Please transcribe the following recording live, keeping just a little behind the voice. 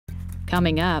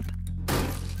Coming up,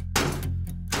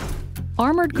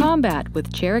 armored combat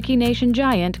with Cherokee Nation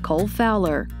giant Cohle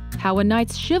Fowler. How a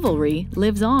knight's chivalry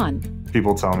lives on.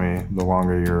 People tell me the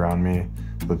longer you're around me,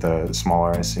 the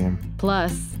smaller I seem.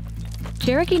 Plus,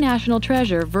 Cherokee national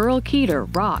treasure Vyrl Keeter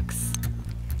rocks.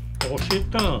 All shit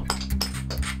done.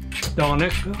 Darn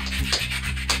it.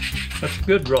 That's a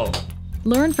good draw.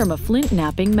 Learn from a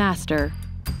flintknapping master.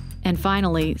 And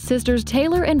finally, sisters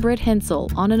Taylor and Brit Hensel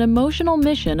on an emotional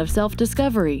mission of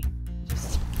self-discovery.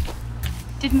 Just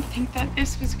didn't think that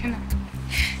this was gonna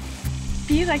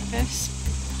be like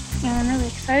this. And I'm really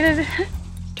excited.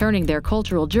 Turning their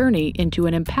cultural journey into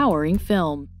an empowering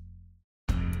film.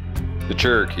 The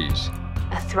Cherokees.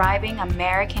 A thriving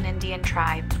American Indian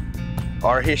tribe.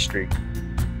 Our history.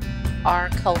 Our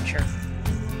culture.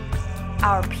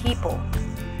 Our people.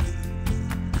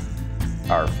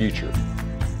 Our future.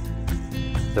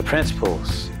 The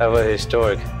principles of a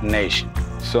historic nation.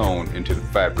 Sewn into the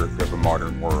fabric of a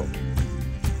modern world.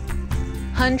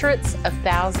 Hundreds of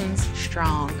thousands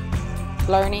strong.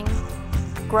 Learning,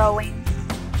 growing,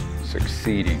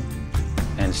 succeeding,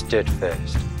 and stood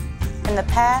fast. In the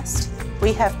past,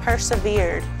 we have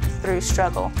persevered through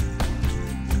struggle.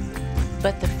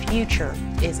 But the future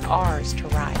is ours to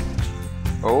write.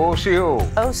 Osiyo.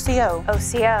 Osiyo.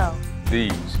 Osiyo.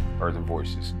 These are the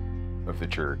voices of the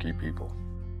Cherokee people.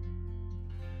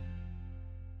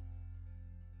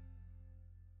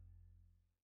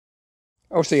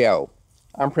 Osiyo.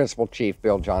 I'm Principal Chief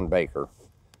Bill John Baker.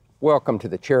 Welcome to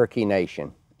the Cherokee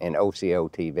Nation and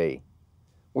Osiyo TV.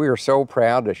 We are so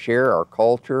proud to share our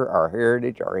culture, our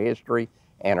heritage, our history,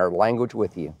 and our language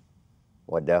with you.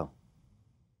 Wahillau.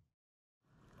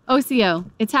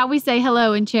 Osiyo, it's how we say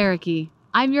hello in Cherokee.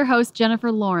 I'm your host,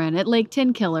 Jennifer Lauren, at Lake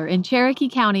Tinkiller in Cherokee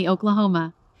County,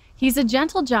 Oklahoma. He's a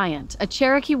gentle giant, a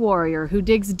Cherokee warrior who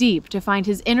digs deep to find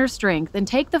his inner strength and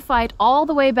take the fight all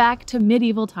the way back to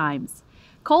medieval times.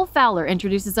 Cohle Fowler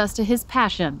introduces us to his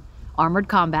passion, armored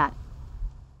combat.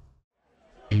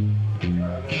 All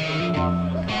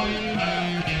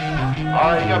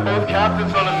right, you got both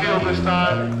captains on the field this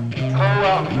time. Cohle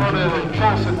out in front of the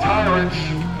force of tyrants.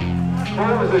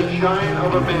 Cohle is a giant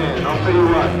of a man. I'll tell you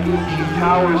what, he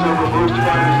towers over most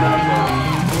fighters out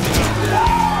there.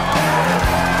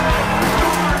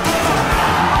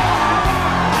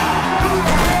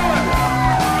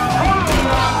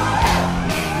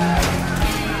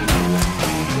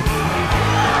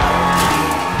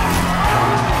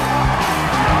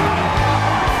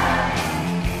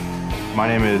 My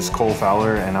name is Cohle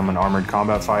Fowler, and I'm an armored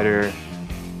combat fighter.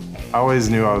 I always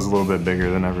knew I was a little bit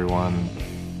bigger than everyone,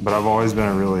 but I've always been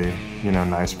a really,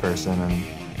 nice person, and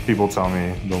people tell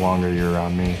me the longer you're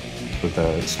around me,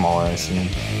 the smaller I seem.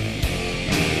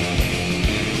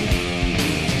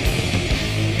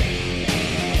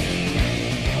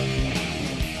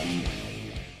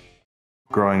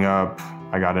 Growing up,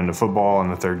 I got into football in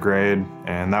the 3rd grade,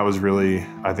 and that was really,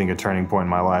 I think, a turning point in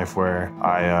my life where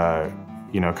I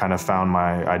kind of found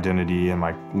my identity and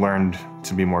learned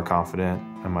to be more confident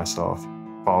in myself.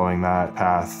 Following that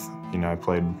path, I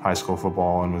played high school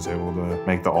football and was able to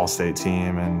make the all-state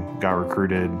team and got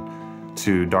recruited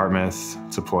to Dartmouth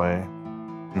to play.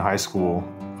 In high school,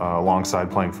 alongside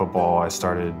playing football, I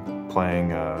started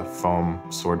playing foam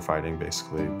sword fighting,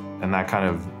 basically. And that kind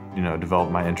of,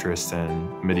 developed my interest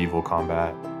in medieval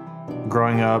combat.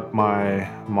 Growing up, my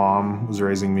mom was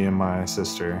raising me and my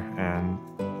sister, and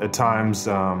at times,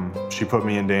 she put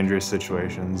me in dangerous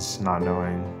situations, not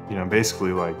knowing,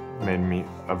 basically made me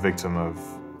a victim of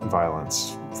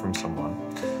violence from someone.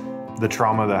 The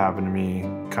trauma that happened to me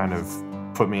kind of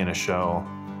put me in a shell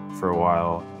for a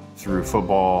while. Through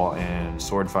football and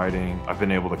sword fighting, I've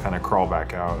been able to kind of crawl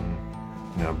back out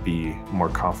and, be more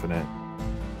confident.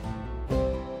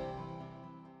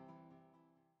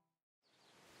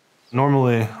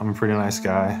 Normally, I'm a pretty nice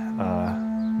guy,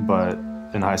 but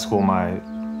in high school, my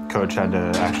coach had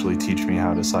to actually teach me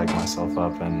how to psych myself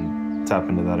up and tap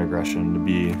into that aggression to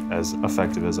be as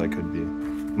effective as I could be.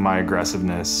 My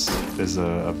aggressiveness is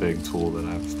a big tool that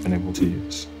I've been able to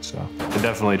use. So it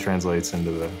definitely translates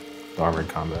into the armored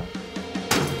combat.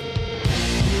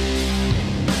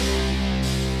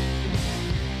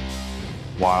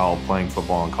 While playing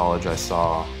football in college, I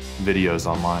saw videos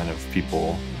online of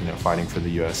people, fighting for the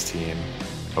U.S. team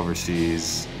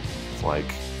overseas,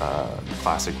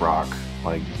 classic rock,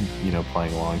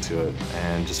 playing along to it.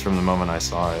 And just from the moment I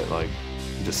saw it,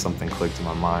 just something clicked in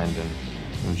my mind, and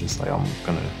it was just I'm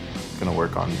gonna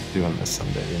work on doing this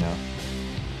someday,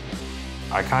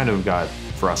 I kind of got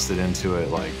thrusted into it,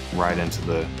 right into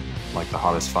the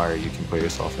hottest fire you can put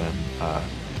yourself in.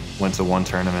 Went to one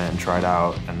tournament and tried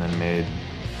out, and then made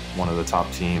one of the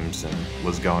top teams and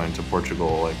was going to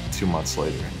Portugal like 2 months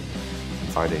later and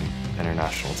fighting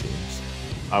international teams.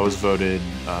 I was voted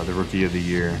the Rookie of the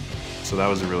Year, so that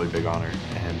was a really big honor,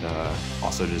 and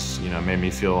also just, made me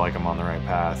feel like I'm on the right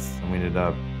path. And we ended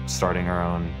up starting our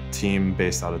own team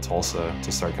based out of Tulsa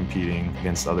to start competing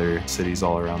against other cities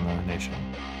all around the nation.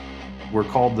 We're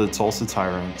called the Tulsa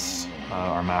Tyrants.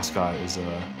 Our mascot is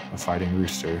a fighting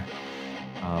rooster.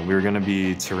 We were going to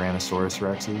be Tyrannosaurus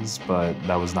Rexes, but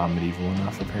that was not medieval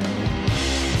enough, apparently.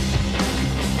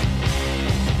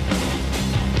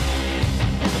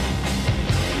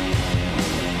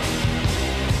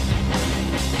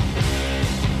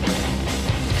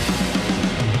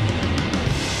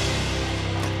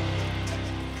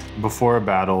 Before a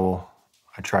battle,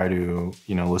 I try to,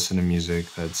 listen to music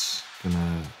that's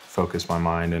gonna focus my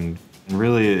mind, and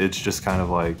really it's just kind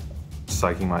of like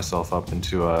psyching myself up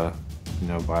into a,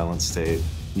 violent state.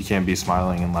 You can't be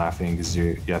smiling and laughing because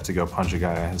you have to go punch a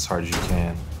guy as hard as you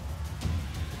can.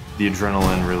 The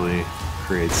adrenaline really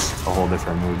creates a whole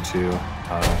different mood too.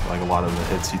 Like a lot of the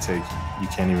hits you take, you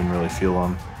can't even really feel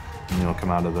them. And you'll come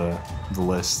out of the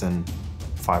list, and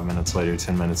 5 minutes later,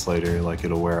 10 minutes later, like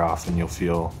it'll wear off and you'll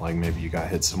feel like maybe you got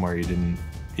hit somewhere you didn't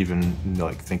even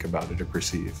think about it or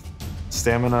perceive.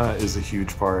 Stamina is a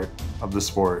huge part of the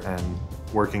sport, and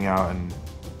working out and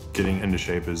getting into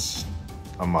shape is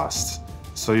a must.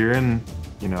 So you're in,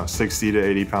 60 to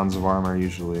 80 pounds of armor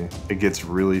usually. It gets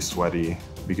really sweaty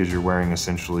because you're wearing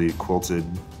essentially quilted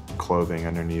clothing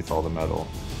underneath all the metal.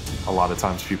 A lot of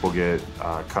times people get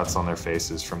cuts on their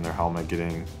faces from their helmet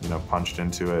getting, punched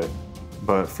into it.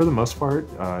 But for the most part,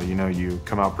 you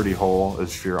come out pretty whole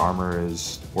if your armor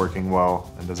is working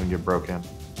well and doesn't get broken.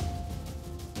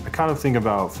 I kind of think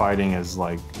about fighting as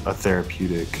like a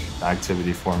therapeutic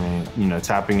activity for me.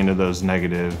 Tapping into those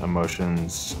negative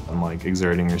emotions and like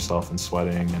exerting yourself and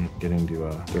sweating and getting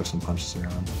to throw some punches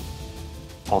around.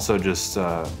 Also just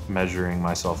measuring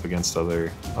myself against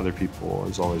other people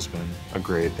has always been a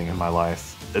great thing in my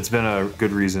life. It's been a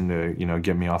good reason to,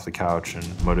 get me off the couch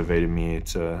and motivated me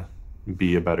to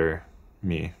be a better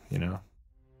me,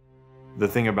 The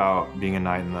thing about being a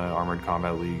knight in the Armored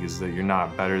Combat League is that you're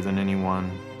not better than anyone.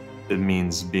 It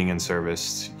means being in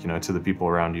service, to the people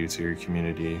around you, to your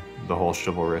community, the whole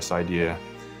chivalrous idea.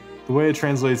 The way it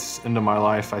translates into my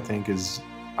life, I think, is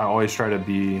I always try to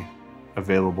be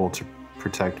available to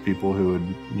protect people who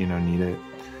would, need it.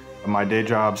 My day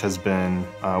jobs has been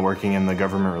working in the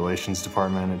government relations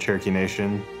department at Cherokee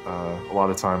Nation. A lot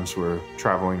of times we're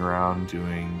traveling around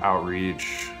doing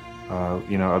outreach.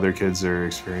 Other kids are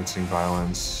experiencing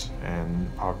violence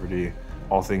and poverty,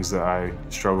 all things that I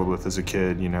struggled with as a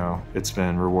kid. It's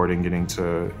been rewarding getting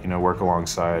to, work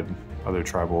alongside other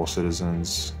tribal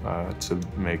citizens to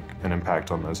make an impact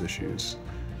on those issues.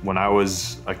 When I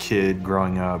was a kid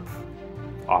growing up,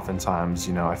 oftentimes,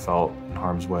 I felt in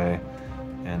harm's way.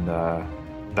 And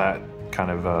that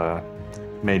kind of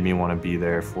made me want to be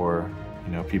there for,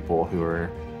 people who are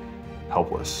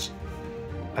helpless.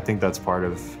 I think that's part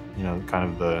of, kind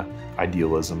of the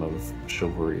idealism of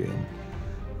chivalry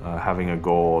and having a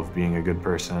goal of being a good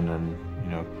person and,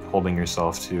 holding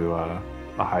yourself to a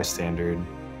high standard.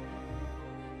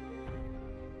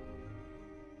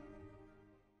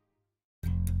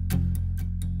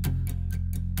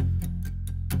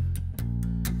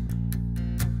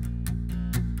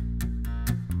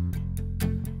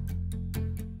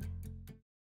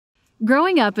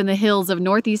 Growing up in the hills of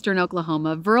northeastern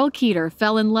Oklahoma, Vyrl Keeter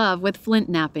fell in love with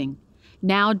flintknapping.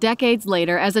 Now, decades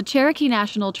later, as a Cherokee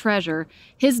national treasure,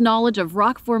 his knowledge of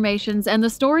rock formations and the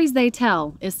stories they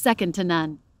tell is second to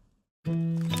none.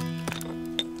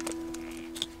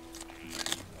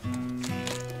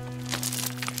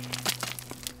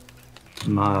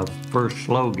 My first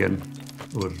slogan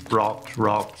was rocks,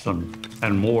 rocks,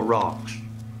 and more rocks.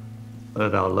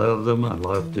 But I love them. I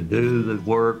love to do the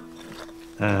work.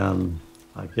 And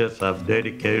I guess I've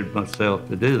dedicated myself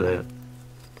to do that.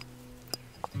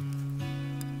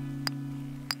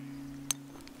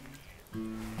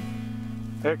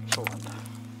 Excellent.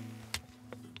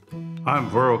 I'm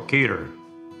Vyrl Keeter,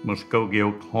 Muskogee,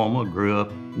 Oklahoma. Grew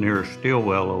up near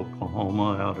Stillwell,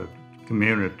 Oklahoma, out of the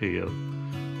community of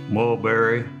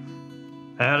Mulberry.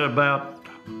 At about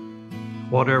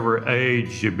whatever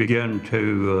age you begin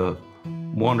to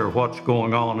wonder what's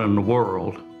going on in the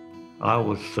world, I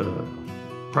was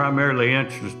primarily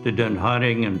interested in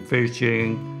hunting and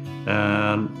fishing,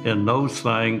 and in those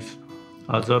things,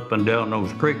 I was up and down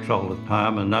those creeks all the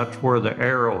time, and that's where the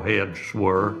arrowheads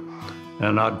were.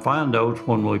 And I'd find those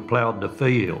when we plowed the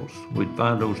fields. We'd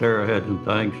find those arrowheads and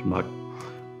things.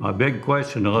 My big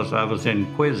question was, I was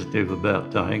inquisitive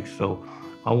about things, so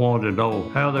I wanted to know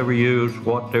how they were used,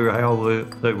 how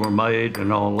they were made,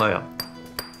 and all that.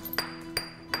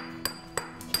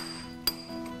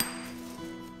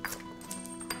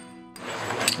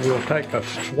 We'll take a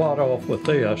swat off with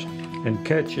this and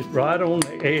catch it right on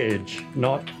the edge,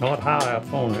 not high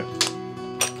up on it.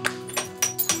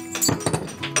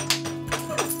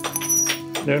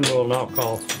 Then we'll knock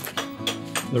off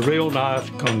the real nice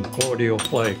concordial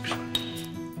flakes.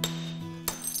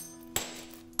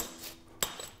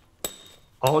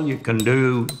 All you can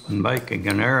do in making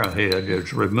an arrowhead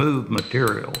is remove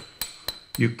material.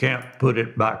 You can't put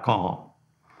it back on.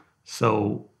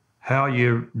 So how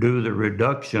you do the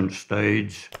reduction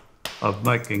stage of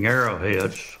making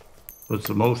arrowheads was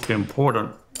the most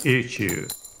important issue.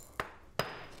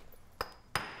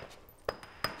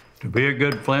 To be a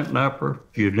good flint knapper,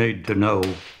 you need to know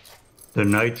the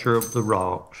nature of the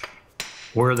rocks,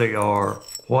 where they are,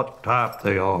 what type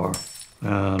they are.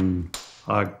 And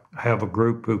I have a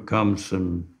group who comes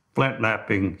and flint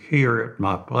knapping here at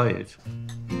my place.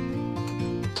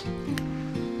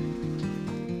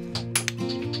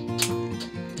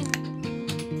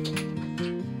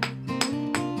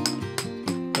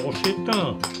 What's it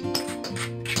done?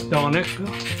 Done it.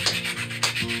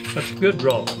 That's a good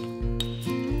rock.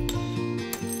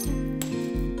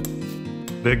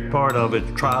 Big part of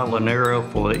it's trial and error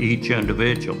for each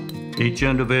individual. Each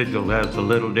individual has a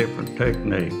little different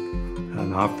technique,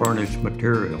 and I furnish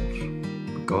materials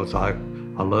because I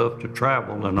love to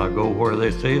travel and I go where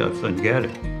this is and get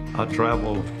it. I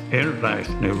travel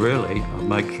internationally, really. I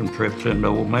make some trips into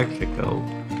Old Mexico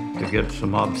to get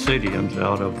some obsidians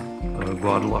out of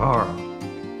Guadalajara.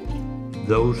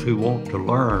 Those who want to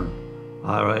learn,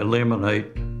 I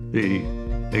eliminate the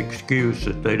excuse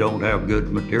that they don't have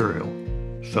good material.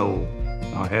 So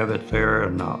I have it there,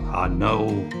 and I know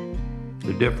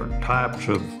the different types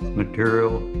of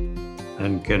material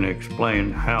and can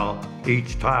explain how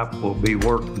each type will be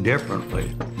worked differently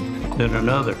than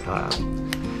another type.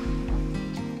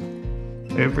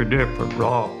 Every different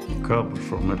rock comes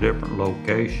from a different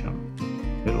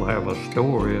location. It'll have a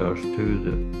story as to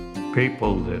the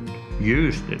people that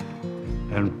used it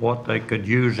and what they could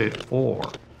use it for.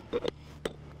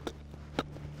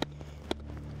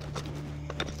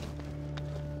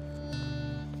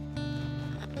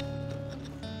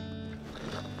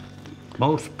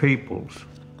 Most peoples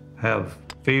have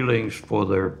feelings for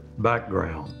their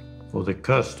background, for the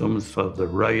customs of the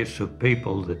race of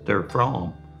people that they're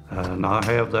from. And I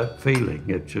have that feeling.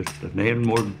 It's just an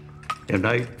inward,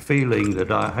 innate feeling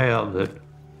that I have that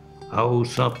I owe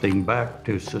something back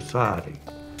to society.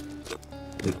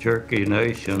 The Cherokee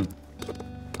Nation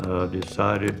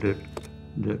decided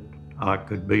that I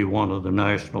could be one of the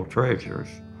national treasures.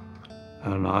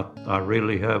 And I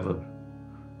really have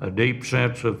a deep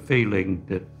sense of feeling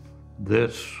that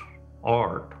this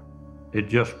art, it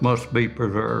just must be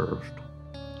preserved.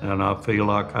 And I feel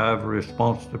like I have a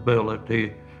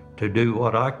responsibility to do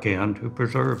what I can to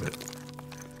preserve it.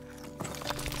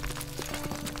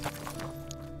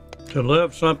 To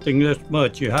love something this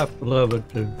much, you have to love it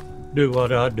to do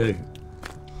what I do.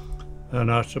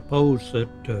 And I suppose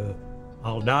that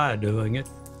I'll die doing it.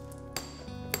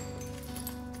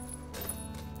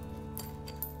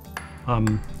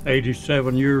 I'm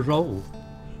 87 years old.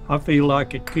 I feel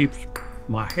like it keeps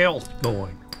my health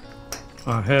going.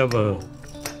 I have a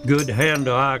good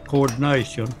hand-to-eye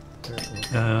coordination,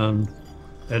 and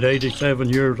at 87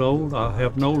 years old, I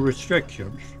have no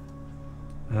restrictions,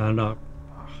 and I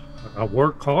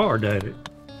work hard at it.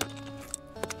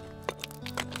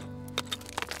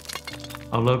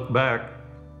 I look back,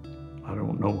 I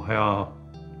don't know how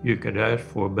you could ask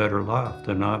for a better life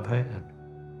than I've had.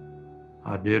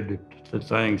 I did the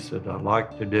things that I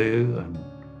like to do, and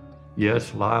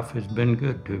yes, life has been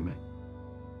good to me.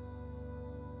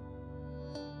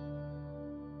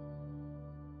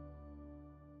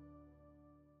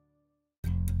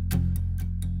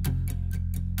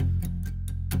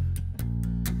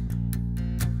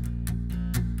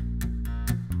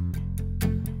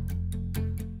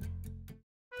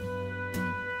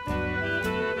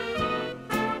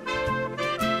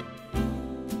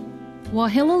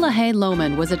 Wahillau LaHay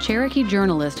Lohman was a Cherokee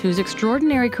journalist whose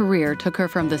extraordinary career took her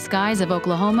from the skies of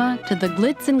Oklahoma to the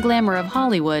glitz and glamour of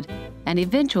Hollywood and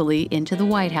eventually into the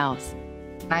White House.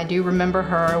 I do remember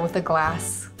her with a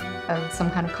glass of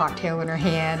some kind of cocktail in her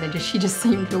hand, and she just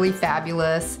seemed really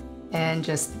fabulous and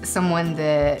just someone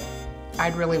that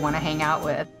I'd really want to hang out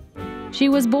with. She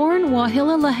was born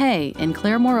Wahillau LaHay in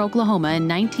Claremore, Oklahoma in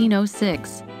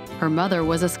 1906. Her mother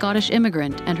was a Scottish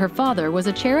immigrant, and her father was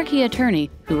a Cherokee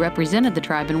attorney who represented the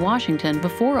tribe in Washington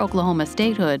before Oklahoma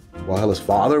statehood. Wahilla's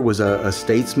father was a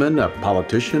statesman, a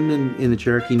politician in the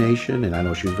Cherokee Nation, and I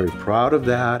know she was very proud of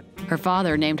that. Her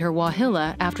father named her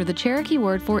Wahillau after the Cherokee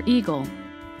word for eagle.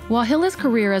 Wahilla's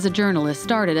career as a journalist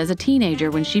started as a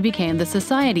teenager when she became the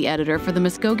society editor for the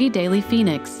Muskogee Daily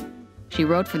Phoenix. She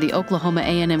wrote for the Oklahoma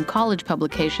A&M college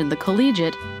publication, The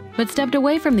Collegiate, but stepped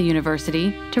away from the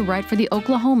university to write for the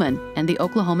Oklahoman and the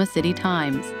Oklahoma City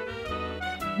Times.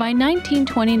 By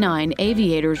 1929,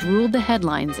 aviators ruled the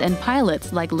headlines, and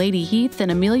pilots like Lady Heath and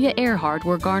Amelia Earhart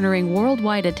were garnering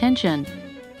worldwide attention.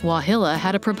 Wahillau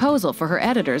had a proposal for her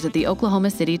editors at the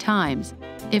Oklahoma City Times.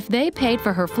 If they paid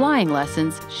for her flying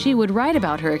lessons, she would write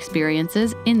about her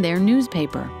experiences in their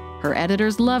newspaper. Her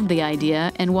editors loved the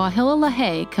idea, and Wahillau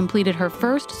LaHay completed her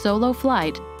first solo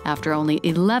flight after only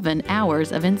 11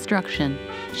 hours of instruction.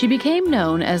 She became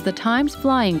known as the Times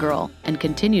Flying Girl and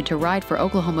continued to write for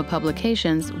Oklahoma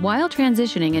publications while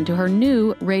transitioning into her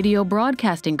new radio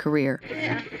broadcasting career.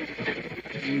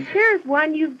 Here's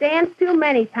one you've danced to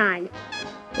many times.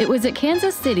 It was at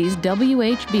Kansas City's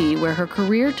WHB where her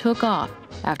career took off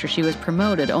after she was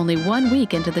promoted only 1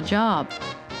 week into the job.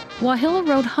 Wahillau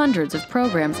wrote hundreds of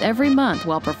programs every month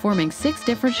while performing 6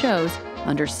 different shows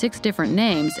under 6 different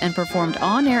names and performed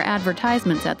on-air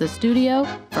advertisements at the studio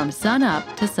from sun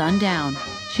up to sundown.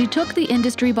 She took the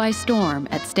industry by storm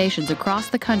at stations across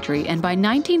the country, and by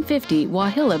 1950,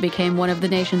 Wahillau became one of the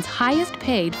nation's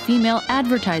highest-paid female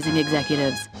advertising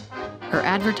executives. Her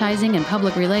advertising and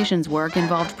public relations work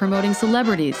involved promoting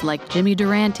celebrities like Jimmy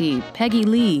Durante, Peggy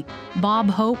Lee, Bob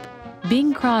Hope,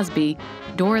 Bing Crosby,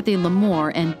 Dorothy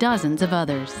Lamour, and dozens of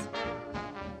others.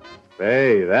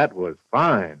 Say, that was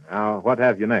fine. Now, what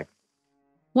have you next?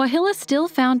 Wahillau still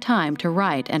found time to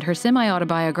write, and her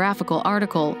semi-autobiographical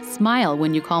article, Smile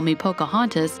When You Call Me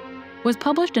Pocahontas, was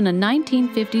published in a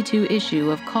 1952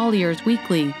 issue of Collier's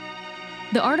Weekly.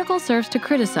 The article serves to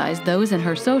criticize those in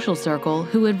her social circle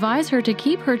who advise her to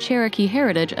keep her Cherokee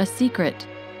heritage a secret.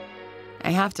 I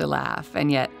have to laugh,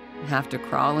 and yet have to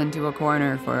crawl into a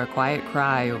corner for a quiet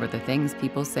cry over the things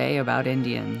people say about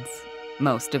Indians.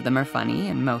 Most of them are funny,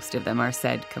 and most of them are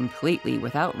said completely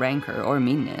without rancor or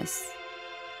meanness,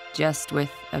 just with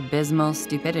abysmal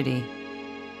stupidity.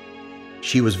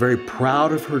 She was very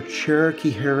proud of her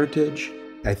Cherokee heritage.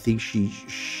 I think she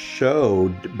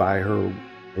showed by her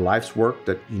life's work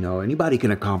that, anybody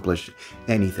can accomplish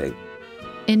anything.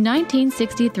 In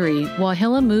 1963,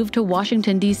 Wahillau moved to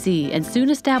Washington, D.C. and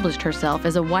soon established herself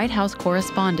as a White House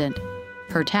correspondent.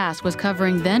 Her task was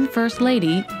covering then First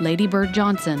Lady, Lady Bird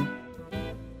Johnson.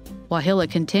 Wahillau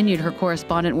continued her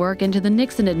correspondent work into the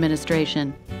Nixon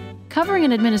administration. Covering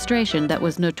an administration that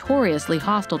was notoriously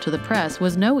hostile to the press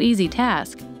was no easy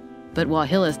task, but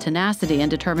Wahillau's tenacity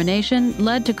and determination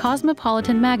led to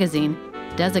Cosmopolitan magazine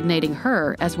designating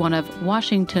her as one of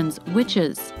Washington's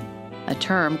witches, a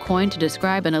term coined to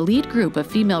describe an elite group of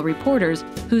female reporters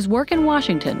whose work in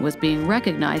Washington was being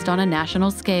recognized on a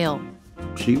national scale.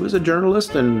 She was a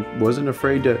journalist and wasn't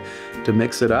afraid to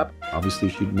mix it up. Obviously,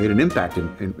 she made an impact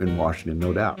in Washington,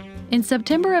 no doubt. In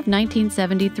September of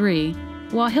 1973,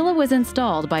 Wahillau was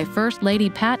installed by First Lady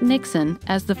Pat Nixon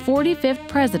as the 45th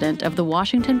president of the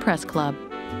Washington Press Club.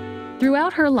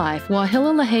 Throughout her life,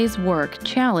 Wahillau LaHay's work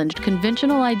challenged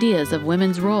conventional ideas of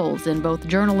women's roles in both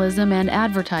journalism and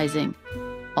advertising,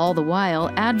 all the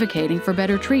while advocating for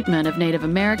better treatment of Native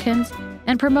Americans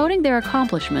and promoting their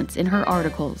accomplishments in her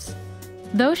articles.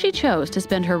 Though she chose to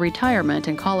spend her retirement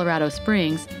in Colorado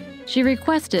Springs, she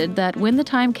requested that when the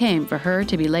time came for her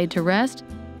to be laid to rest,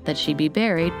 that she be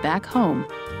buried back home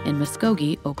in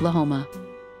Muskogee, Oklahoma.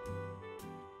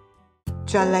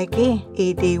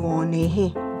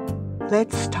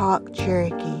 Let's talk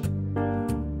Cherokee.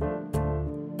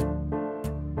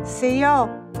 Siyo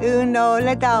uno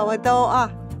le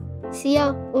dawadoa.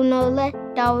 Siyo uno le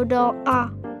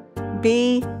dawadoa.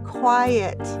 Be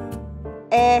quiet.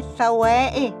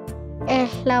 Ehlawei.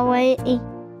 Ehlawei.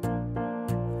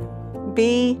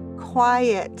 Be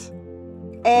quiet.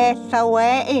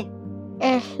 Ehlawei.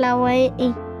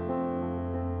 Ehlawei.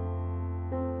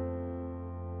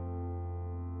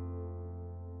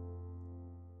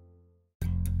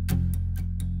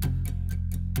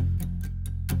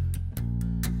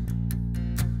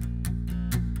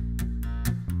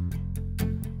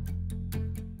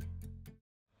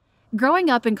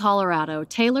 Growing up in Colorado,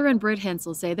 Taylor and Brit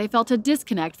Hensel say they felt a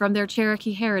disconnect from their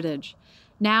Cherokee heritage.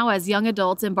 Now, as young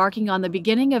adults embarking on the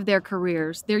beginning of their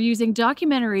careers, they're using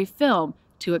documentary film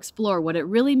to explore what it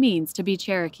really means to be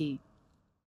Cherokee.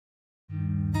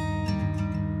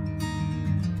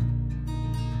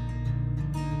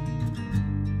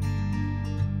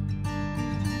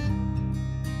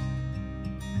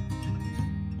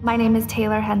 My name is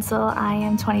Taylor Hensel. I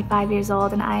am 25 years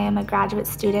old and I am a graduate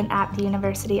student at the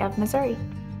University of Missouri.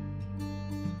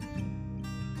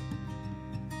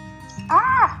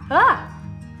 Ah!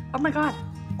 Oh my God.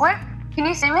 What? Can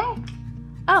you see me?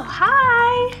 Oh,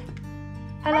 hi.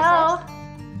 Hello.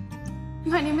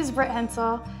 My name is Brit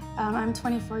Hensel. I'm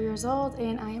 24 years old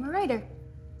and I am a writer.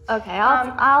 Okay,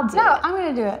 I'll do it. No, I'm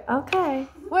gonna do it. Okay.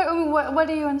 What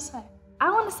do you want to say?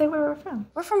 I want to say where we're from.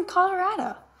 We're from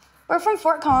Colorado. We're from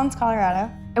Fort Collins, Colorado.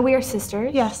 And we are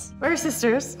sisters. Yes, we're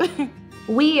sisters.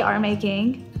 We are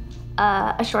making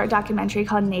a short documentary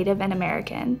called Native and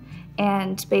American.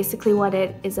 And basically what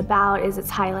it is about is it's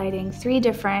highlighting 3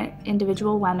 different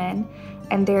individual women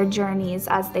and their journeys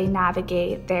as they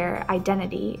navigate their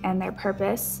identity and their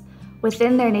purpose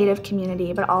within their Native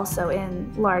community, but also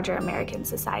in larger American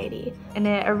society. And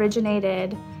it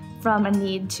originated from a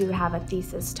need to have a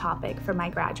thesis topic for my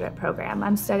graduate program.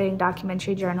 I'm studying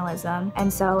documentary journalism,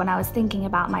 and so when I was thinking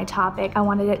about my topic, I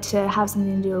wanted it to have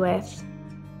something to do with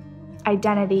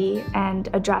identity and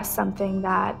address something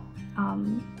that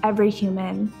every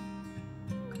human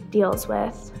deals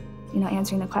with. You know,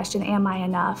 answering the question, am I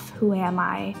enough? Who am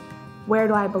I? Where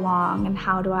do I belong? And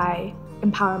how do I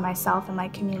empower myself and my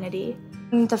community?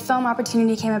 When the film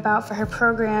opportunity came about for her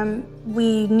program,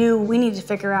 we knew we needed to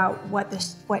figure out what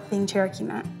being Cherokee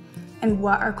meant and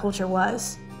what our culture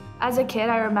was. As a kid,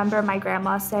 I remember my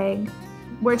grandma saying,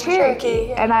 "We're Cherokee,"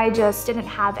 yeah. And I just didn't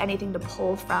have anything to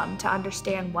pull from to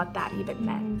understand what that even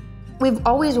meant. We've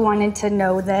always wanted to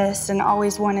know this and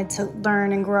always wanted to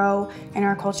learn and grow in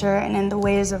our culture and in the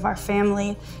ways of our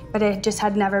family, but it just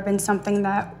had never been something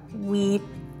that we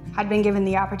had been given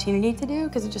the opportunity to do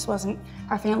because it just wasn't,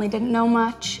 our family didn't know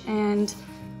much, and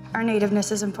our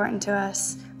nativeness is important to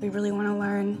us. We really want to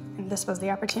learn, and this was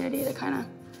the opportunity to kind of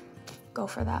go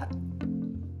for that.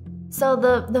 So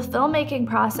the filmmaking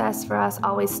process for us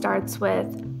always starts with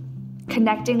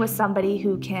connecting with somebody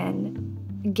who can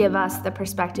give us the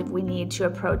perspective we need to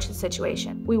approach the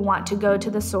situation. We want to go to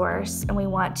the source and we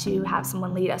want to have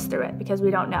someone lead us through it because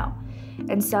we don't know.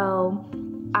 And so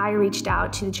I reached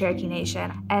out to the Cherokee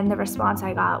Nation and the response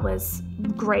I got was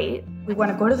great. We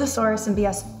want to go to the source and be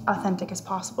as authentic as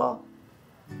possible.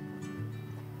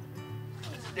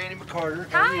 Danny McCarter.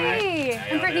 Hi,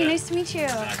 I'm Brittany, nice to meet you.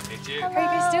 Nice to meet you. How are you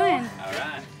guys doing? All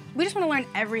right. We just want to learn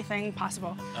everything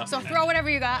possible. Okay. So throw whatever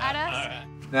you got at us. All right.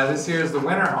 Now this here is the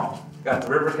winter home. Got the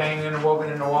river cane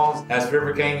interwoven in the walls. That's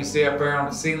river cane you see up there on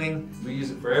the ceiling. We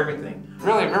use it for everything.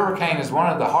 Really, river cane is one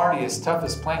of the hardiest,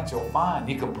 toughest plants you'll find.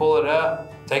 You can pull it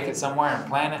up, take it somewhere and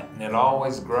plant it, and it'll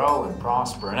always grow and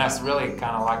prosper. And that's really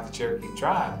kind of like the Cherokee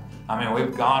tribe. I mean,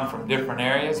 we've gone from different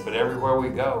areas, but everywhere we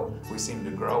go, we seem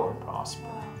to grow and prosper.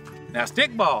 Now,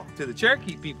 stickball to the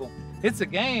Cherokee people, it's a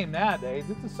game nowadays.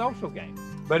 It's a social game.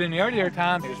 But in the earlier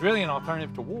time, it was really an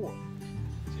alternative to war.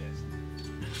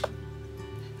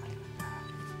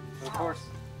 Of course,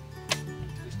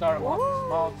 you start walking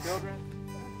small children.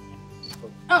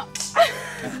 Oh.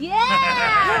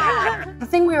 Yeah! The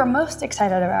thing we were most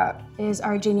excited about is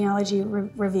our genealogy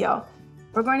reveal.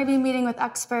 We're going to be meeting with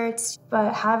experts,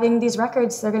 but having these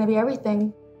records, they're going to be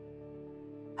everything.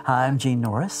 Hi, I'm Gene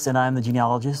Norris, and I'm a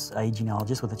genealogist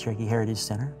with the Cherokee Heritage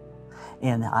Center.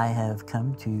 And I have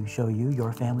come to show you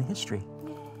your family history.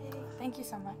 Yay. Thank you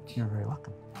so much. You're very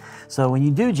welcome. So when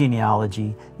you do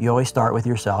genealogy, you always start with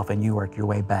yourself and you work your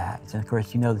way back. So of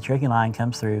course, you know the Cherokee line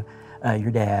comes through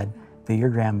your dad, through your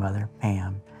grandmother,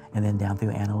 Pam, and then down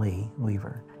through Anna Lee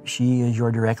Weaver. She is your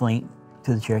direct link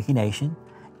to the Cherokee Nation.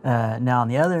 Now on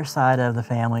the other side of the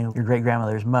family, your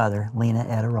great-grandmother's mother, Lena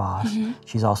Etta Ross,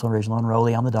 she's also original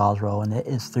enrollee on the Dawes Roll, and it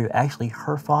is through actually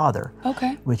her father,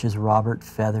 which is Robert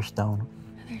Featherstone.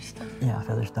 Yeah,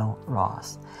 Featherstone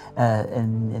Ross.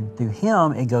 And through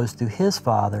him, it goes through his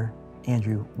father,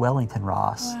 Andrew Wellington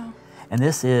Ross. Wow. And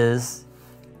this is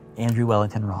Andrew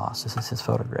Wellington Ross. This is his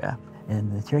photograph.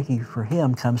 And the Cherokee for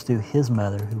him comes through his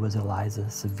mother, who was Eliza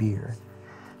Sevier.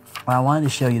 Well, I wanted to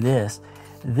show you this.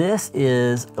 This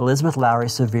is Elizabeth Lowry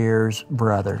Sevier's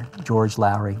brother, George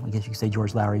Lowry. I guess you could say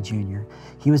George Lowry Jr.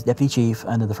 He was deputy chief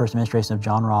under the first administration of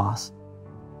John Ross.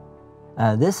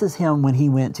 This is him when he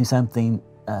went to something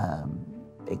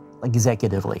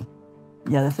executively.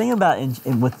 Yeah, the thing about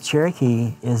with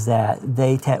Cherokee is that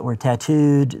they were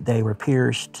tattooed, they were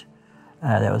pierced.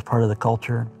 That was part of the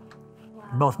culture,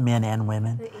 both men and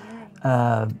women.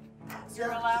 Yeah.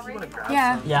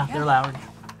 Yeah, they're Lowry.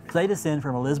 So they descend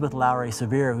from Elizabeth Lowry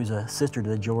Sevier, who's a sister to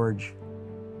the George.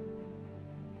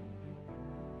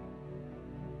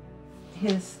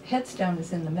 his headstone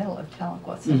is in the middle of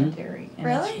Tahlequah Cemetery. And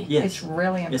Really? Yes. It's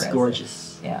really impressive. It's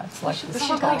gorgeous. Yeah, it's like this.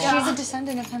 She's a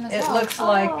descendant of him as well. It looks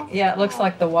like, it looks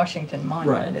like the Washington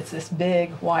Monument. Right. It's this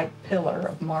big white pillar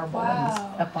of marble. Wow. And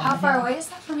it's up on How the far hill. away is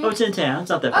that from here? Oh, it's in town. It's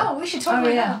not that far. Oh, we should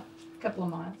totally yeah. go. A couple of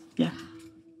miles. Yeah.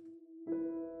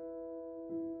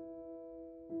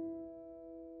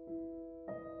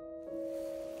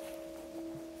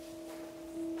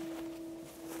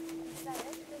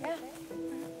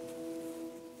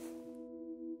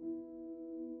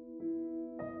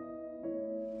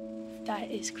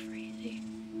 That is crazy.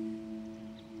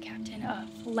 Captain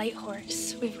of Light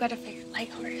Horse. We've got a favorite Light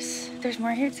Horse. There's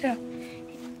more here too.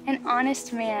 An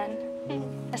honest man,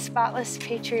 a spotless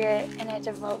patriot, and a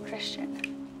devout Christian.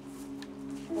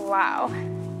 Wow.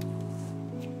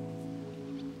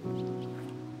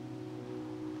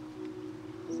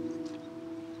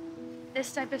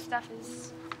 This type of stuff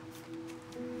is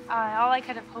all I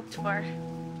could have hoped for.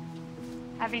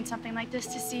 Having something like this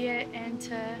to see it and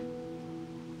to,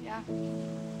 yeah, I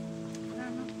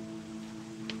don't know.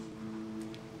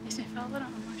 Makes me feel a little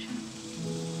emotional.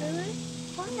 Really?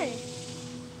 Why?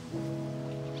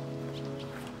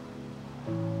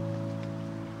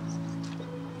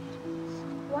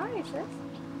 Why is this?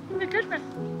 You're good one.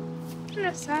 I'm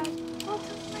not sad. Well,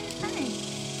 tell me why you're crying.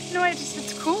 No,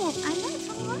 it's cool. I know,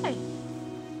 tell me why.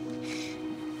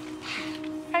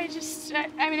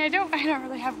 I don't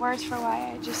really have words for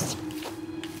why. I just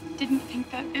didn't think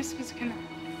that this was gonna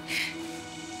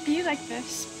be like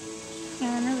this.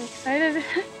 And I'm really excited.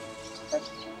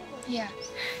 Yeah,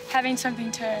 having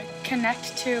something to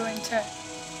connect to and to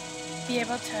be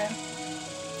able to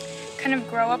kind of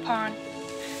grow upon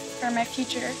for my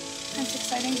future. That's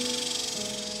exciting.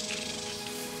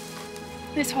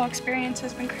 This whole experience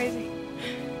has been crazy.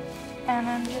 And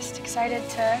I'm just excited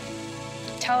to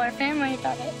tell our family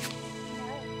about it.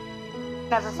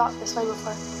 Never felt this way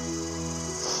before.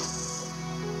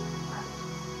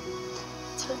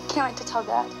 So I can't wait to tell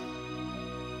Dad.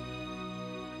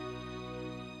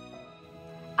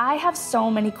 I have so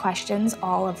many questions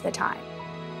all of the time.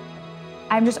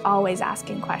 I'm just always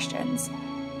asking questions.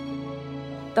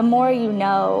 The more you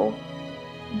know,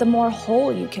 the more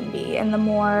whole you can be and the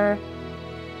more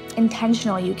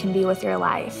intentional you can be with your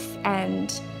life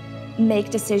and make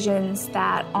decisions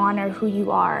that honor who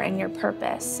you are and your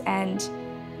purpose. And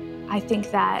I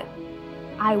think that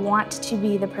I want to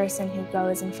be the person who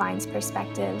goes and finds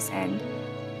perspectives and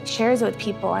shares with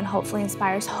people and hopefully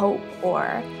inspires hope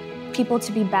or people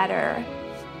to be better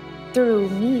through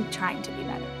me trying to be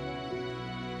better.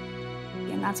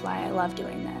 And that's why I love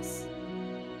doing this.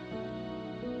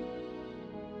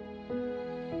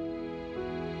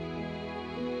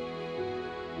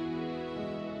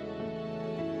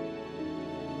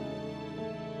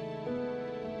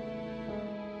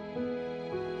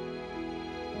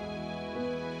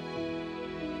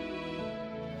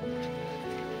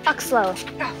 Talk slow.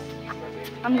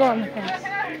 I'm going with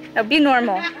him. Now be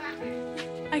normal.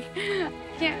 I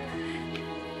can't.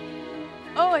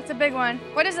 Oh, it's a big one.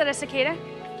 What is it, a cicada?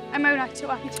 I might not too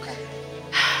often today.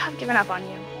 I've given up on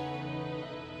you.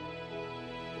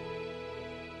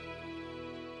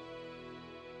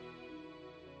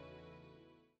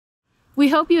 We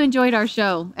hope you enjoyed our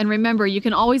show, and remember, you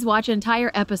can always watch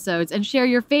entire episodes and share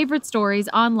your favorite stories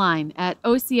online at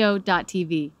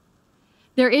osiyo.tv.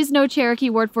 There is no Cherokee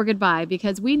word for goodbye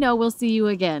because we know we'll see you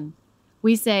again.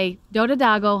 We say,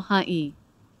 Dodadago Ha'i.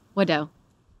 Wado.